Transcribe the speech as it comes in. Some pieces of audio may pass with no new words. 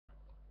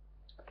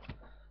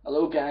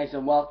Hello guys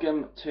and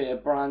welcome to a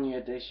brand new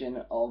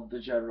edition of the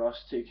Jed Rush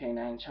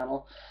 2K9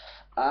 channel.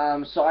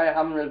 Sorry I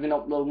haven't really been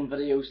uploading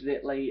videos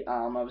lately.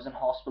 I was in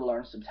hospital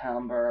in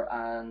September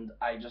and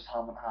I just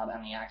haven't had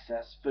any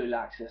full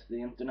access to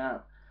the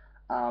internet.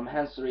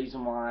 Hence the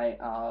reason why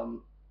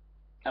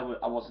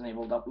I wasn't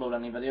able to upload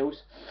any videos.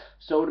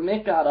 So to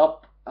make that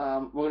up,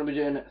 we're going to be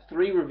doing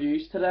 3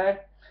 reviews today.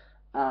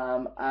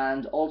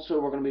 And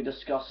also we're going to be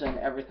discussing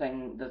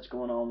everything that's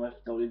going on with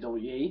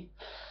WWE.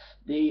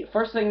 The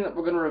first thing that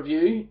we're going to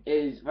review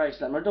is very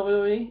similar to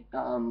WWE.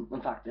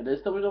 In fact, it is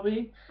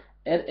WWE.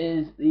 It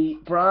is the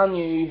brand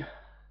new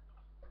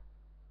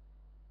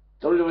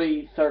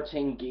WWE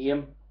 13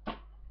 game.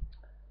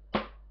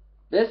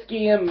 This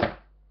game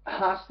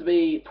has to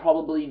be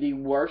probably the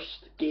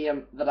worst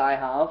game that I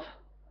have.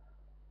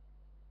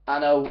 I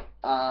know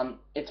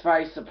it's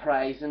very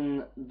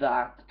surprising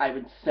that I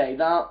would say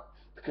that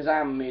because I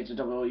am a major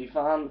WWE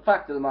fan. The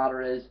fact of the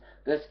matter is,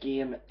 this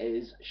game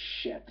is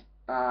shit.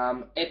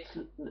 It's,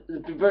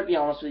 to be brutally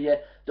honest with you,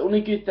 the only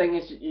good thing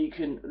is that you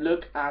can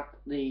look at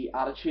the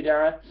Attitude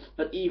Era,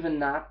 but even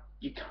that,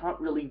 you can't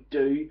really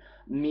do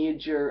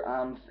major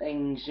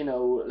things,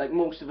 like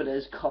most of it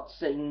is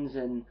cutscenes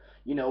and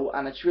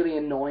it's really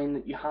annoying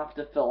that you have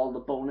to fill all the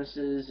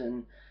bonuses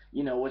and,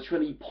 it's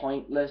really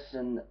pointless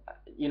and,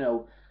 you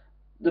know,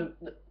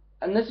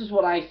 and this is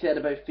what I said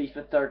about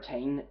FIFA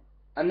 13,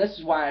 and this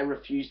is why I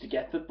refuse to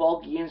get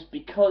football games,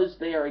 because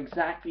they are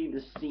exactly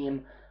the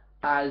same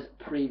as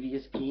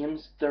previous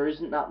games. There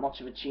isn't that much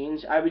of a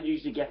change. I would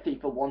usually get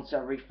FIFA once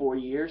every 4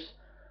 years.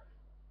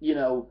 You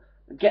know,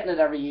 getting it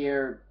every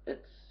year,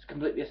 it's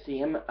completely the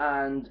same.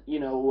 And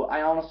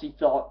I honestly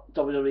thought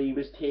WWE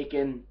was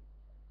taking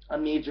a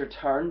major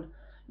turn.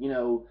 You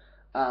know,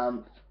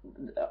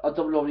 a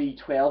WWE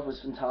 12 was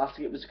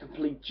fantastic. It was a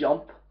complete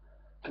jump,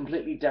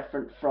 completely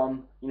different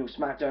from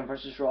SmackDown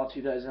versus Raw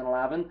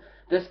 2011.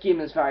 This game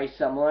is very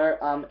similar.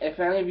 If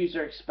any of you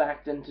are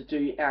expecting to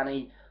do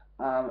any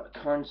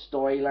current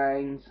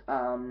storylines,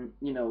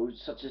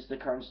 such as the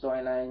current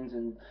storylines,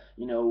 and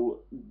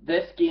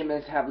this game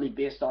is heavily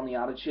based on the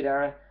Attitude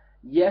Era.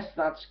 Yes,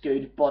 that's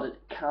good, but it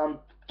can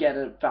get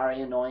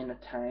very annoying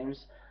at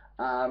times.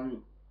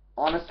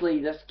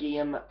 Honestly, this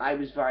game I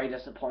was very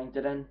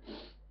disappointed in.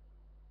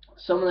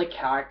 Some of the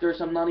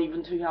characters I'm not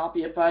even too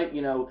happy about.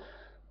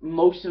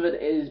 Most of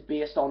it is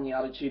based on the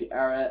Attitude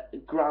Era.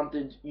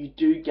 Granted, you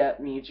do get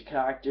major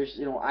characters.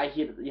 I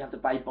hate that you have to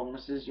buy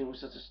bonuses,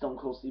 such as Stone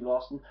Cold Steve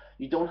Austin.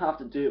 You don't have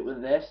to do it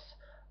with this.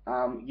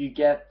 You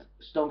get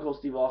Stone Cold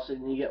Steve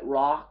Austin and you get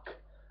Rock.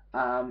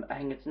 I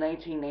think it's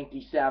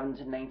 1997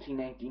 to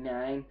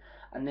 1999,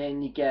 and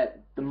then you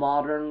get the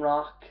modern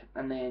Rock,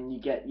 and then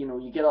you get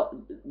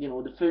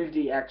the full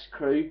DX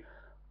crew,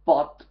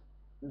 but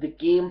the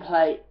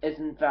gameplay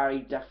isn't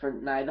very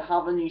different now. They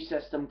have a new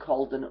system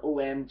called an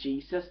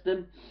OMG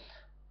system.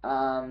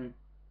 Um,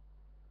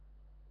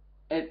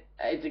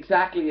 it's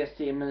exactly the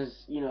same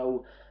as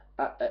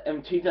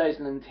in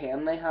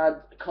 2010 they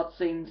had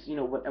cutscenes.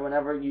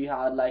 Whenever you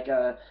had like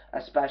a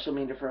special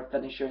meter for a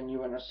finisher and you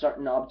were in a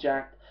certain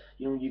object,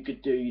 you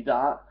could do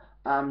that.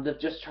 They're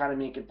just trying to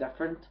make it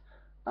different.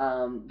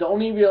 The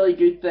only really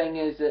good thing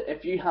is that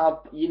if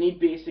you need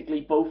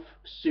basically both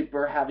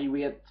super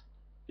heavyweight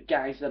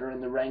guys that are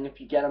in the ring.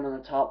 If you get them on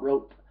the top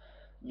rope,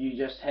 you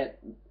just hit.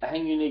 I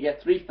think you need to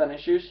get 3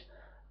 finishers,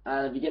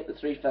 and if you get the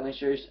 3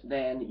 finishers,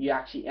 then you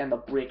actually end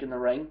up breaking the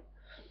ring.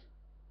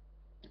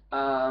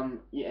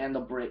 You end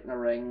up breaking the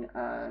ring,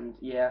 and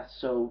yeah.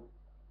 So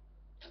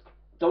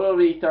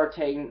WWE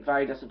 13,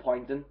 very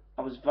disappointing.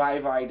 I was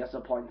very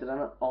disappointed in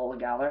it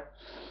altogether,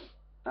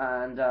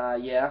 and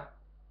yeah,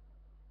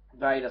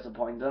 very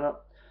disappointed in it.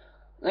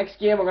 Next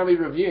game we're gonna be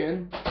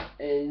reviewing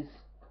is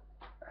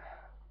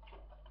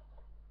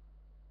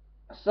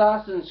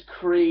Assassin's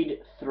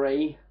Creed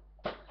 3.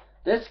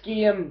 This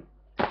game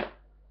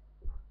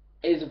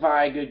is a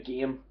very good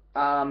game.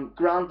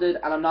 Granted,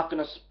 and I'm not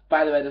gonna.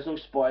 By the way, there's no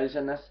spoilers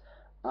in this.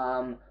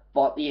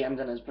 But the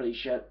ending is pretty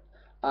shit.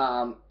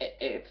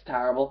 It's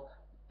terrible.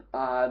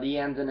 The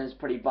ending is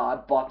pretty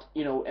bad. But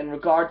in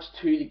regards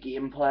to the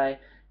gameplay,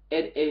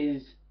 it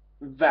is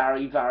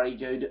very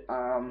good.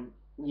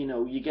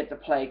 You get to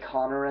play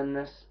Connor in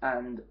this,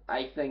 and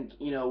I think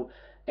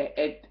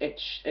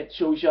it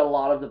shows you a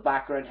lot of the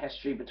background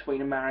history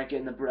between America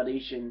and the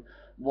British and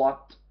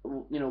what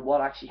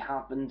actually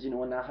happened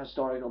in that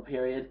historical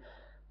period.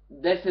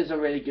 This is a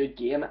really good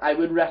game. I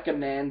would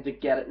recommend to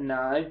get it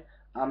now.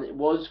 It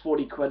was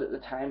 40 quid at the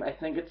time. I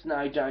think it's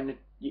now down to,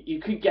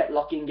 you could get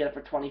lucky and get it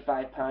for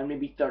 £25,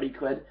 maybe 30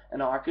 quid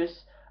in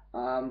Arcus.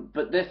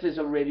 But this is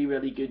a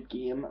really good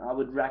game. I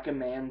would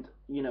recommend,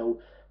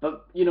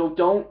 but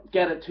don't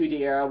get it too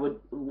dear. I would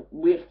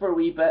wait for a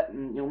wee bit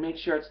and make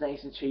sure it's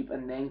nice and cheap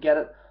and then get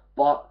it.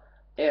 But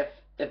if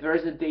there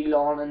is a deal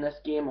on in this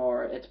game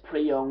or it's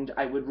pre-owned,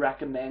 I would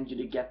recommend you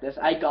to get this.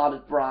 I got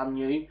it brand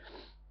new,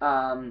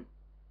 and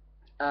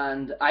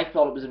I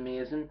thought it was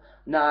amazing.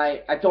 Now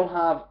I don't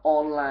have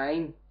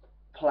online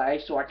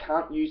play, so I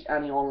can't use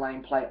any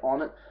online play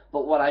on it.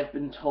 But what I've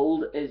been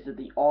told is that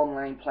the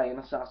online play in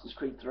Assassin's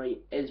Creed 3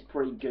 is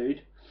pretty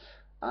good.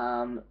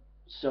 Um,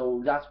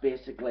 so that's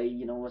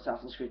basically,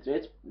 Assassin's Creed 3.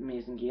 It's an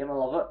amazing game. I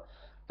love it.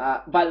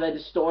 By the way,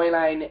 the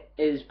storyline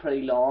is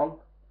pretty long.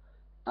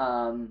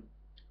 Um,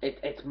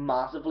 it's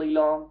massively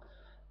long.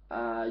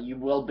 You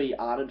will be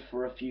at it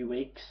for a few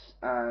weeks,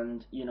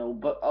 and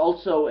but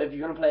also if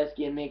you're gonna play this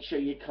game, make sure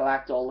you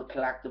collect all the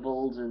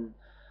collectibles and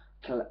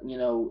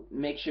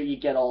make sure you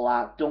get all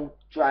that. Don't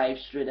drive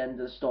straight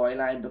into the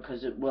storyline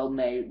because it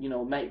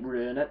might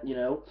ruin it.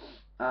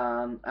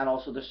 And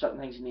also there's certain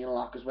things you need to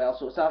unlock as well.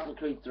 So Assassin's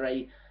Creed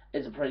 3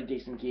 is a pretty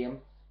decent game.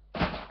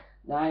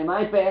 Now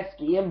my best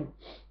game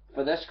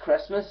for this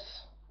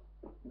Christmas,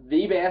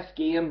 the best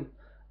game,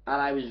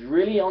 and I was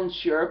really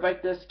unsure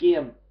about this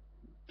game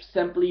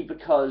simply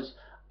because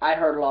I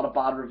heard a lot of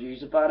bad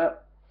reviews about it.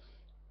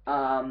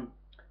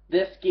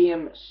 This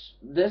game,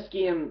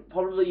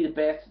 probably the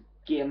best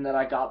game that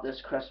I got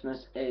this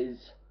Christmas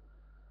is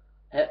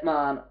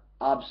Hitman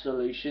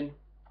Absolution.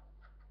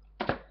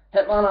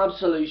 Hitman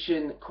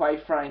Absolution,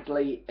 quite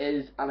frankly,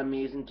 is an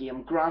amazing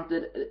game.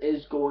 Granted, it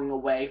is going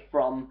away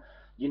from,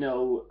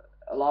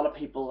 a lot of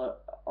people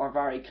are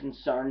very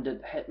concerned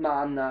that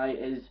Hitman now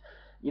is,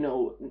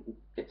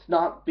 it's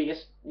not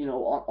based,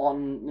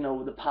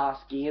 on the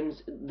past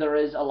games. There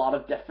is a lot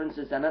of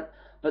differences in it,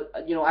 but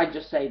I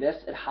just say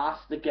this: it has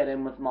to get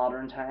in with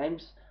modern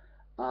times.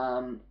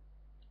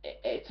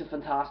 It's a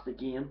fantastic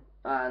game,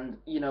 and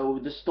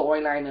the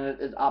storyline in it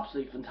is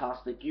absolutely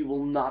fantastic. You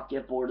will not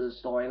get bored of the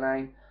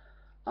storyline.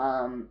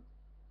 Um,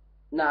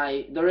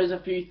 Now, there is a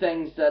few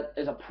things that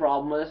is a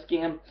problem with this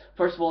game.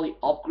 First of all, the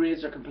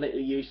upgrades are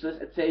completely useless.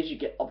 It says you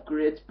get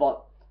upgrades,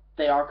 but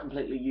they are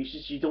completely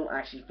useless. You don't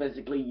actually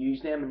physically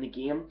use them in the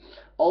game.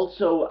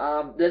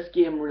 Also, this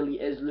game really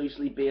is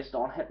loosely based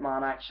on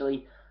Hitman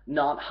actually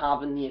not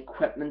having the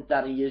equipment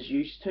that he is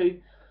used to.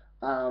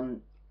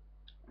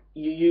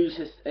 You use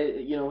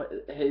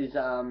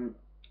the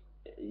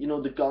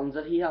guns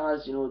that he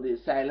has, the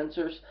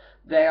silencers.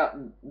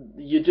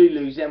 You do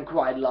lose them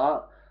quite a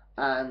lot,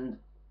 and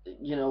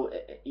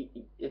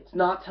it's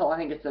not till I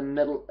think it's the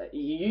middle.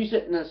 You use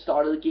it in the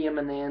start of the game,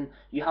 and then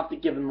you have to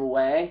give them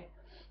away,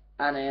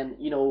 and then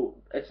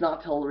it's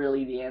not till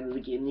really the end of the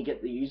game you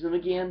get to use them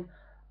again.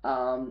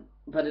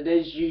 But it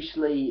is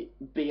usually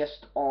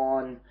based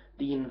on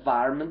the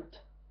environment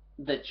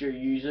that you're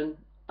using.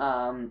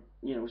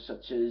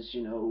 Such as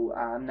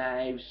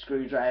knives,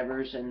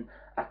 screwdrivers, and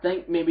I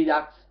think maybe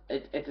that's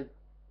it.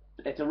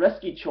 It's a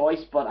risky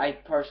choice, but I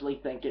personally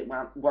think it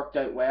worked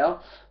out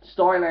well. The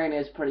storyline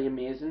is pretty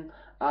amazing.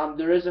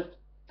 There is a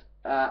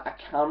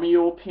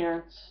cameo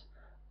appearance.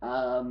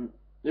 There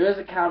is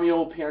a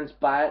cameo appearance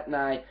by it.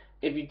 Now,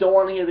 if you don't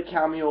want to hear the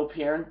cameo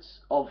appearance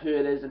of who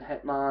it is in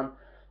Hitman,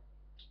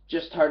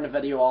 just turn the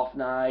video off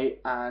now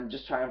and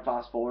just try and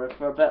fast forward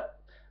for a bit.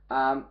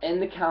 In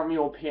the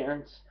cameo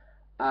appearance,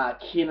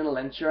 Kane and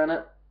Lynch are in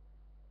it,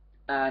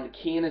 and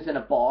Kane is in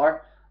a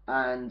bar,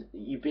 and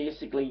you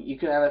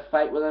can either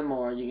fight with him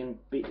or you can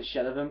beat the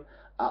shit out of him.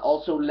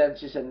 Also,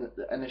 Lynch is in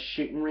a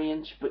shooting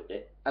range,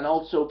 and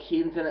also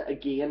Kane's in it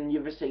again. You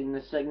ever seen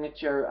the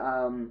signature?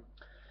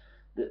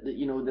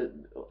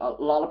 A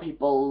lot of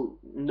people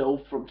know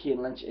from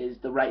Kane Lynch is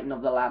the writing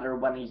of the ladder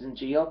when he's in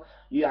jail.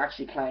 You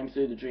actually climb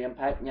through the drain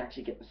pipe and you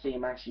actually get the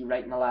same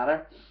writing the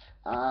ladder.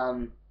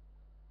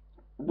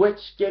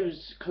 Which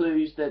gives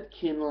clues that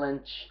Kane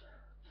Lynch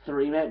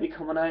 3 might be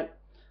coming out.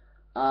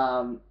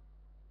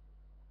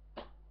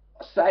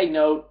 Side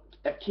note,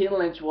 if Kane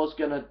Lynch was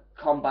gonna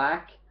come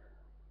back,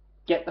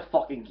 get the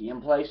fucking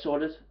gameplay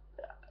sorted.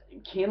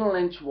 Kane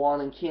Lynch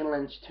 1 and Kane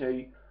Lynch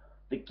 2,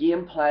 the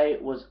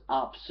gameplay was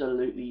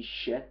absolutely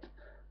shit.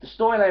 The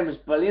storyline was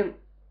brilliant.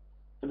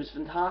 It was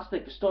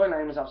fantastic. The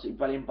storyline was absolutely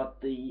brilliant, but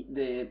the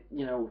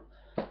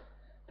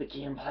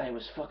gameplay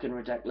was fucking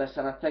ridiculous,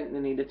 and I think they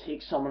need to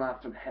take some of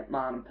that from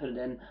Hitman and put it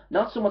in.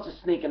 Not so much the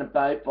sneaking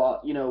about,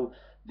 but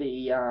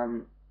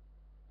the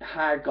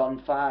higher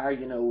gunfire,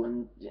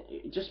 and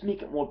just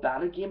make it more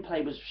better.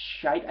 Gameplay was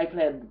shite. I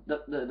played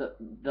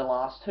the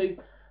last two,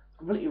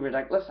 completely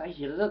ridiculous. I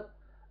hated it.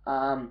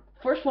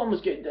 First one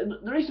was good.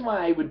 The reason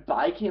why I would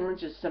buy Kane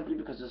Lynch is simply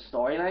because of the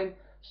storyline.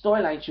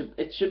 Storyline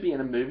should be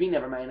in a movie,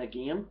 never mind a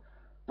game.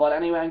 But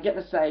anyway, I'm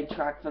getting a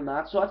sidetrack from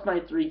that. So that's my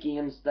 3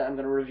 games that I'm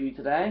going to review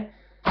today.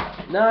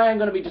 Now I'm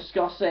going to be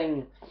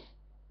discussing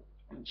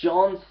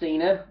John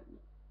Cena.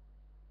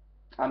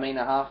 I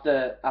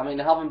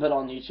haven't been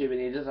on YouTube in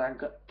ages. I'm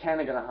kind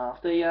of gonna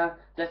have to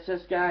ditch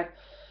this guy.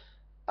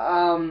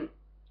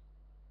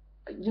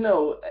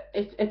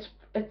 It's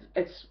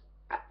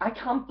I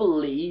can't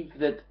believe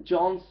that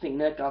John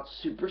Cena got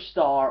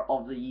Superstar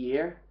of the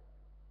Year.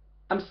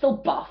 I'm still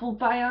baffled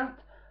by that.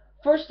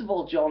 First of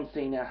all, John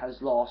Cena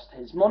has lost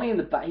his Money in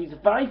the Bank. He's the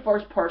very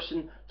first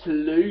person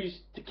to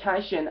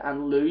cash in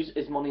and lose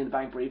his Money in the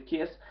Bank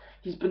briefcase.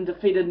 He's been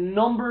defeated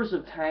numbers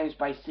of times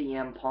by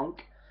CM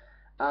Punk.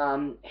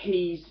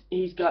 He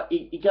got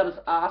his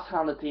ass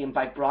handed to him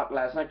by Brock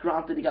Lesnar.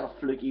 Granted, he got a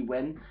fluky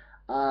win.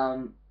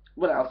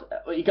 what else?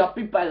 He got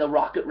beat by The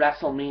Rock at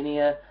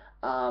WrestleMania.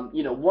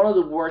 You know, one of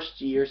the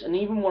worst years, and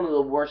even one of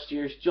the worst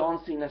years,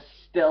 John Cena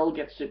still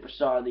gets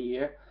Superstar of the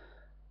Year.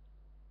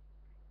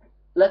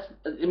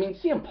 I mean,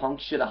 CM Punk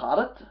should have had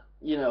it.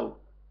 You know,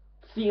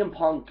 CM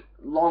Punk,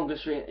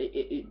 longest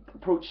reign,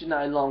 approaching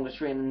now longest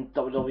reigning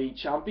WWE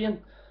champion,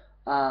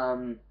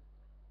 um,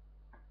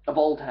 of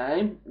all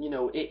time. You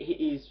know,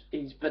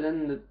 he's been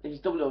in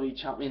he's WWE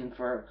champion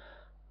for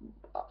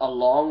a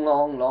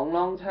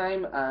long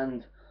time,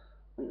 and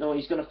no,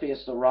 he's gonna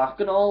face The Rock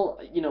and all.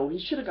 You know, he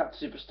should have got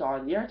Superstar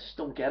of the Year. I just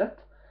don't get it.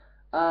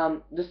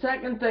 The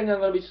second thing I'm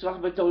going to be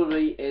talking about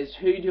WWE is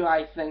who do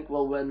I think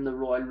will win the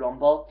Royal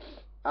Rumble.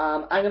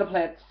 I'm going to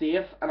play it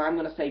safe, and I'm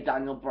going to say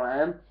Daniel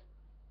Bryan.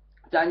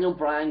 Daniel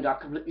Bryan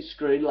got completely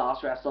screwed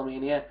last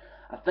WrestleMania.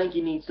 I think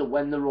he needs to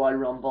win the Royal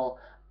Rumble,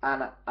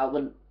 and I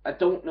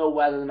don't know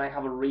whether they might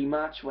have a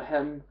rematch with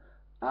him.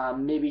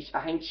 Maybe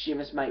I think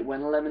Sheamus might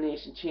win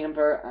Elimination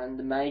Chamber, and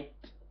they might,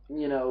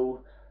 you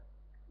know,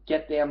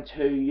 get them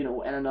two, you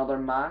know, in another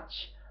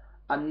match.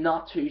 I'm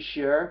not too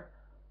sure.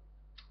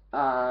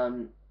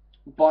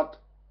 But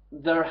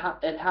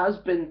it has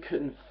been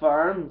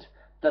confirmed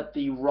that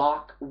The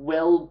Rock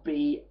will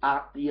be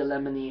at the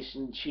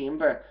Elimination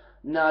Chamber.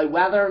 Now,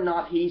 whether or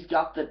not he's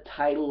got the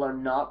title or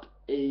not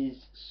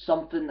is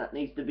something that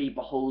needs to be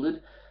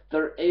beholden.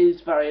 There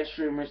is various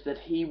rumours that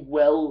he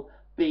will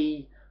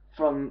be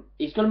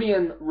he's going to be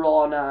in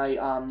Raw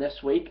now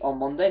this week on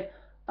Monday.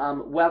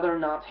 Whether or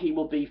not he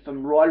will be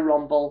from Royal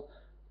Rumble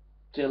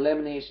to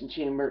Elimination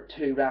Chamber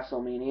to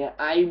WrestleMania.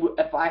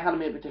 If I had to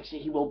make a prediction,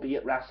 he will be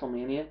at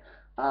WrestleMania.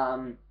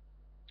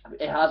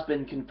 It has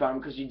been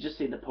confirmed because you just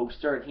see the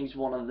poster and he's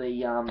one of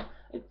the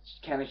it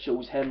kind of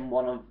shows him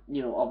one of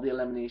of the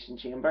Elimination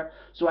Chamber.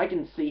 So I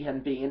can see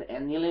him being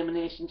in the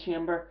Elimination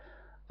Chamber.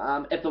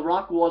 If The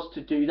Rock was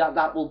to do that,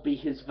 that will be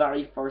his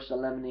very first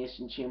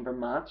Elimination Chamber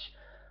match.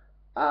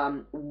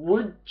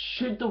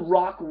 Should The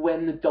Rock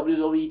win the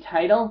WWE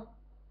title?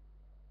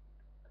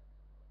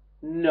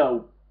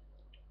 No.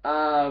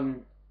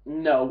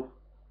 No.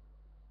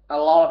 A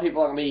lot of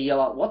people are going to be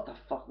like, what the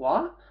fuck,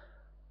 what?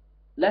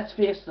 Let's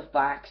face the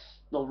facts.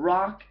 The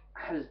Rock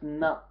has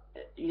not...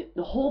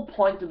 The whole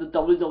point of the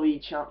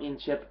WWE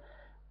Championship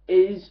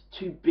is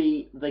to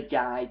be the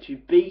guy, to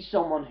be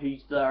someone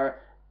who's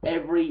there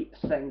every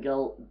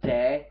single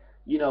day.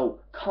 You know,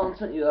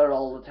 constantly there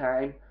all the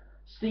time.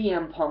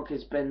 CM Punk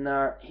has been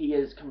there. He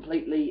has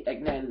completely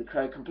ignited the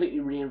crowd, completely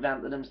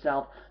reinvented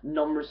himself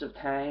numbers of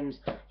times.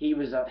 He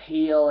was a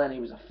heel, and he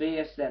was a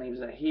face, then he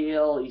was a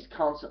heel. He's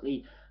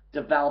constantly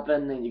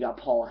developing, and you got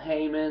Paul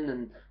Heyman,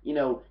 and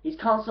he's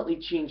constantly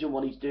changing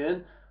what he's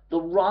doing. The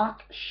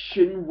Rock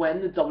shouldn't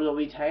win the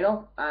WWE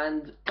title,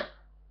 and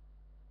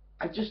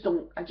I just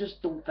don't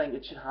think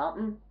it should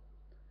happen.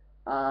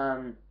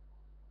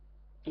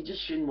 He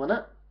just shouldn't win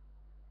it.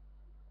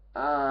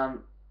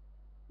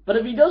 But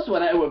if he does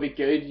win it, it would be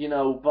good,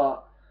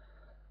 but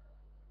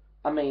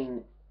I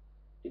mean,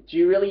 do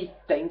you really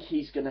think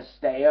he's going to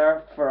stay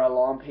there for a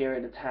long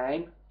period of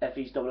time if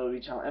he's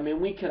WWE champion? I mean,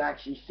 we could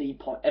actually see,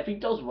 if he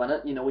does win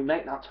it, we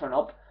might not turn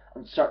up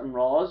on certain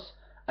Raws,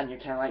 and you're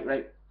kind of like,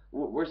 right,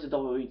 where's the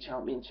WWE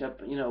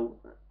Championship?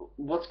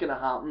 What's going to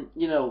happen?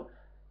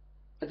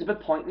 It's a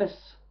bit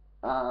pointless.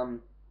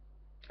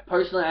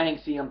 Personally, I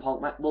think CM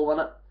Punk will win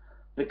it,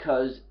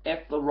 because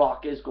if The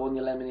Rock is going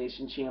the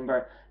Elimination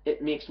Chamber,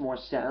 it makes more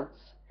sense.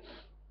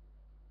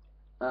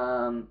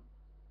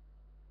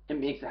 It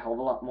makes a hell of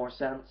a lot more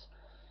sense.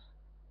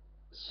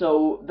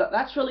 So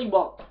that's really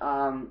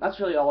that's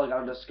really all I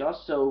got to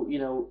discuss. So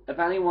if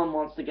anyone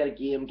wants to get a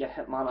game, get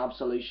Hitman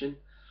Absolution.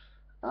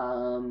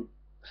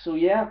 So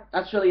yeah,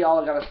 that's really all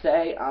I got to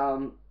say.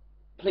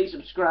 Please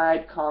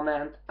subscribe,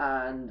 comment,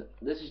 and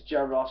this is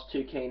Ross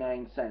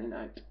 2K9 signing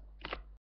out.